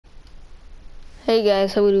Hey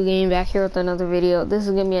guys, how we do game back here with another video. This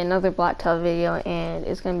is gonna be another Blacktop video, and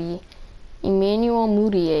it's gonna be Emmanuel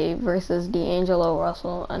Mudiay versus D'Angelo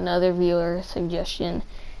Russell, another viewer suggestion.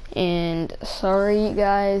 And sorry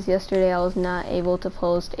guys, yesterday I was not able to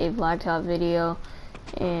post a Blacktop video,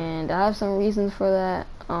 and I have some reasons for that.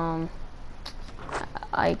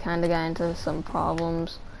 I kind of got into some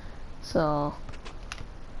problems, so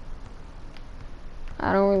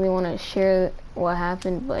I don't really want to share what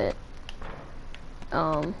happened, but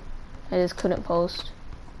I just couldn't post.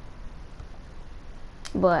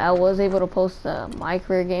 But I was able to post my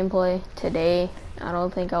career gameplay today. I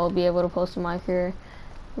don't think I will be able to post my career,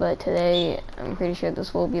 but today I'm pretty sure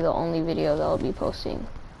this will be the only video that I'll be posting.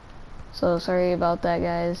 So sorry about that,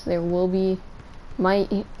 guys. There will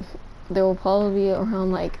probably be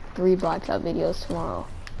around like 3 Blacktop videos tomorrow.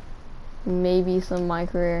 Maybe some my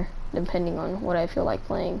career, depending on what I feel like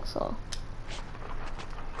playing. So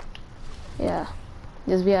yeah.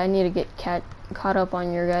 I need to get caught up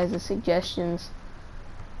on your guys' suggestions,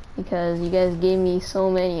 because you guys gave me so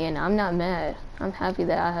many, and I'm not mad. I'm happy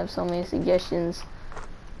that I have so many suggestions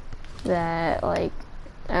that, like,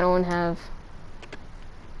 I don't have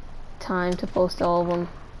time to post all of them,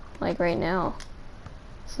 like, right now.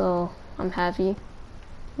 So I'm happy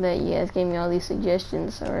that you guys gave me all these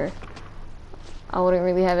suggestions, or I wouldn't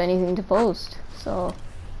really have anything to post. So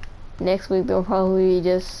next week there'll probably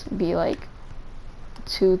just be like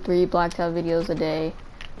 2-3 Blacktop videos a day.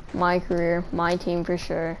 My career, my team for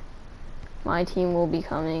sure. My team will be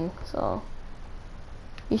coming, so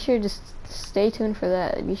be sure to stay tuned for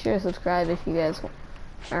that. Be sure to subscribe if you guys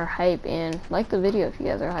are hype, and like the video if you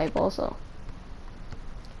guys are hype also.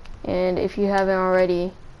 And if you haven't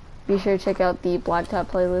already, be sure to check out the Blacktop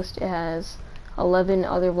playlist. It has 11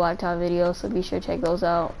 other Blacktop videos, so be sure to check those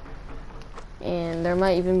out. And there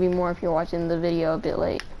might even be more if you're watching the video a bit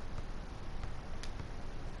late.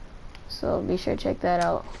 So be sure to check that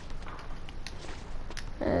out.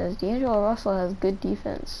 As D'Angelo Russell has good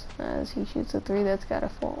defense, as he shoots a 3 that's gotta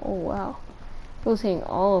fall. Oh wow. He was hitting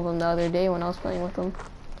all of them the other day when I was playing with him.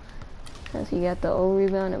 As he got the O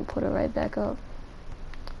rebound and put it right back up.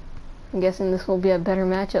 I'm guessing this will be a better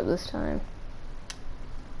matchup this time,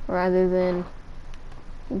 rather than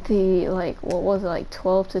the, like, what was it, like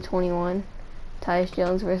 12-21 Tyus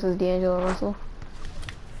Jones versus D'Angelo Russell.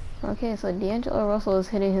 Okay, so D'Angelo Russell is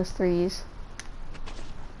hitting his 3s.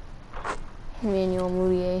 Emmanuel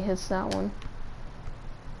Mudiay hits that one.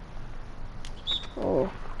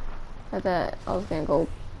 Oh, I thought I was gonna go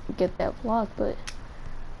get that block, but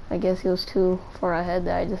I guess he was too far ahead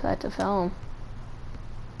that I just had to foul him.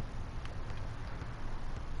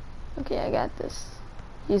 Okay, I got this.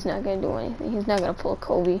 He's not gonna do anything. He's not gonna pull a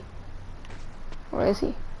Kobe. Or is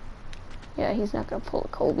he? Yeah, he's not gonna pull a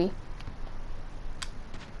Kobe.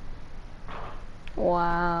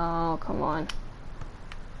 Wow, come on.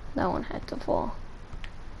 That one had to fall.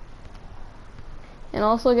 And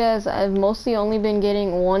also guys, I've mostly only been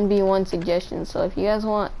getting 1v1 suggestions, so if you guys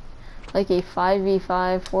want like a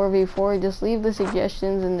 5v5, 4v4, just leave the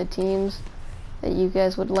suggestions and the teams that you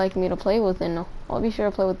guys would like me to play with, and I'll be sure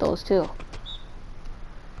to play with those too.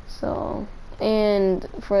 So, and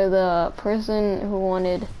for the person who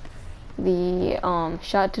wanted the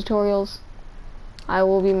shot tutorials, I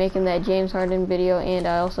will be making that James Harden video, and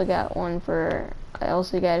I also got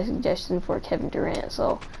a suggestion for Kevin Durant,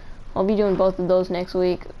 so I'll be doing both of those next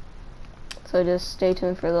week, so just stay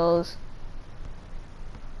tuned for those,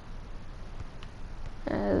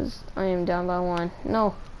 as I am down by 1.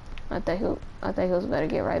 No, I thought he was about to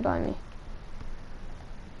get right by me.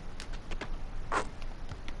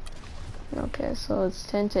 Okay, so it's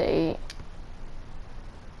 10-8.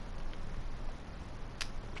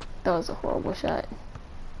 That was a horrible shot.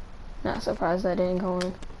 Not surprised that didn't go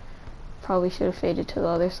in. Probably should have faded to the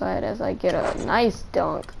other side as I get a nice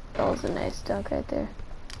dunk. That was a nice dunk right there.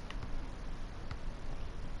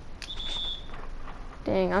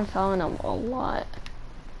 Dang, I'm fouling him a lot.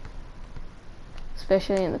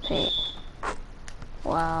 Especially in the paint.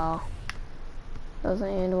 Wow. That was an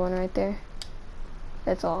and one right there.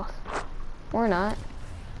 That's off. Or not.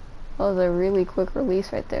 That was a really quick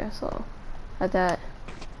release right there, so I thought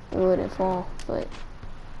it wouldn't fall, but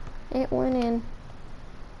it went in.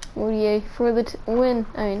 Mudiay for the win.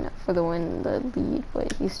 I mean, not for the win, the lead,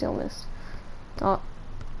 but he still missed. Oh,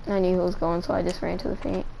 I knew he was going, so I just ran to the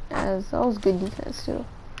paint. As that was good defense too.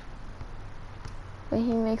 But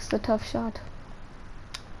he makes the tough shot.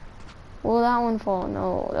 Will that one fall?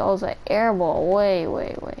 No, that was an air ball. Way.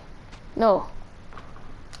 No.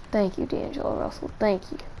 Thank you, D'Angelo Russell.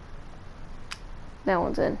 Thank you. That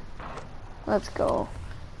one's in. Let's go.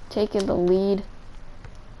 Taking the lead.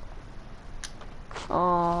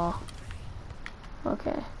 Oh.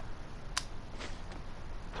 Okay.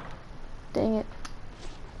 Dang it.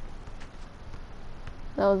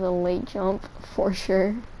 That was a late jump for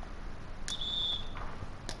sure.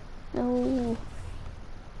 No.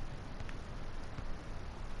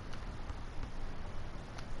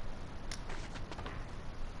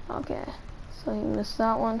 Okay. So he missed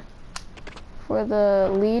that one. For the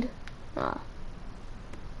lead. Ah.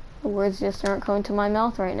 The words just aren't coming to my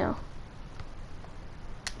mouth right now.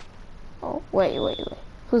 Oh, wait.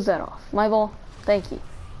 Who's that off? My ball? Thank you.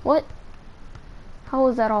 What? How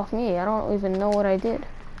was that off me? I don't even know what I did.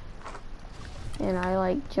 And I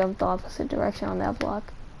like jumped the opposite direction on that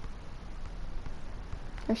block.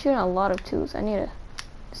 I'm shooting a lot of twos. I need to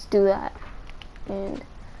just do that. And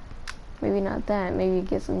maybe not that. Maybe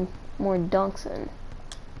get some more dunks in.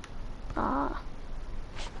 Ah.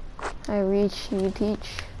 I reach, you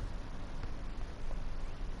teach.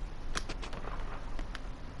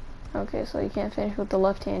 Okay, so you can't finish with the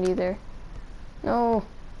left hand either. No.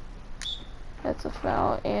 That's a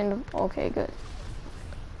foul. And, okay, good.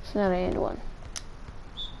 It's not an and one.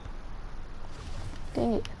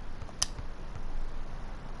 Dang it.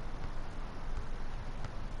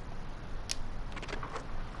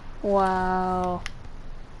 Wow.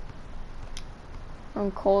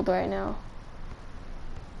 I'm cold right now.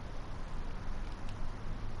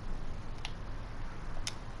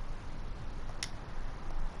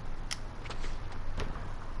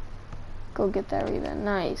 Go get that rebound.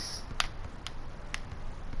 Nice.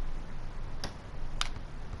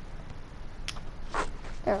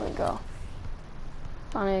 There we go.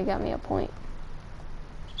 Finally got me a point.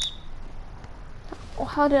 Oh,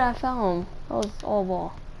 how did I foul him? That was all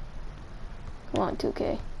ball. Come on,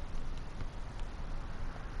 2K.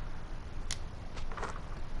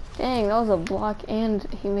 Dang, that was a block and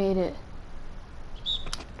he made it.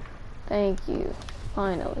 Thank you.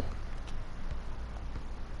 Finally.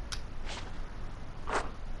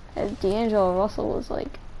 As D'Angelo Russell was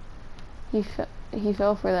like, he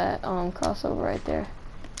fell for that crossover right there.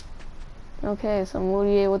 Okay, so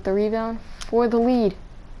Mudiay with the rebound for the lead.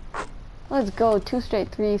 Let's go. 2 straight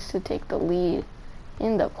threes to take the lead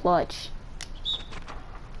in the clutch.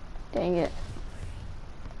 Dang it.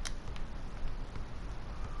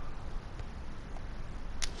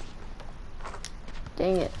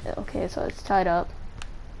 Dang it. Okay, so it's tied up.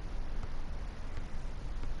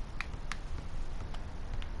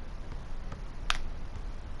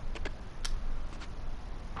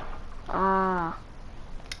 Ah.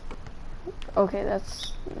 Okay,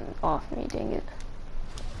 that's off me, dang it.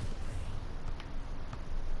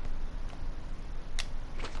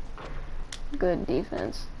 Good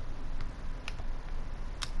defense.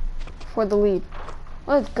 For the lead.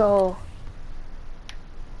 Let's go.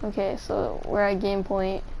 Okay, so we're at game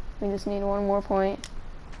point. We just need one more point.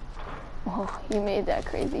 Oh, he made that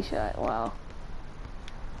crazy shot. Wow.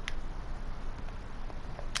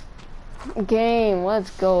 Game,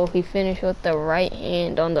 let's go. He finished with the right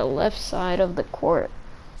hand on the left side of the court.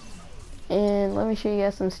 And let me show you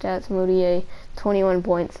guys some stats. Mudiay, 21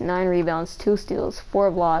 points, 9 rebounds, 2 steals,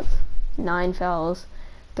 4 blocks, 9 fouls,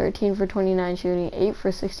 13 for 29 shooting, 8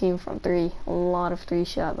 for 16 from 3. A lot of 3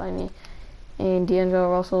 shot by me. And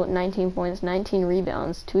D'Angelo Russell, 19 points, 19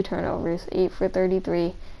 rebounds, 2 turnovers, 8 for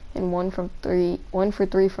 33, and 1 for 3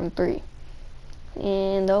 from 3.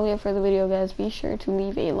 And that'll be it for the video, guys. Be sure to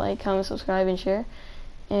leave a like, comment, subscribe, and share.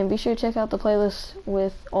 And be sure to check out the playlist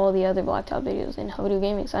with all the other Blacktop videos. And How to Do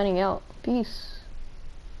Gaming signing out. Peace.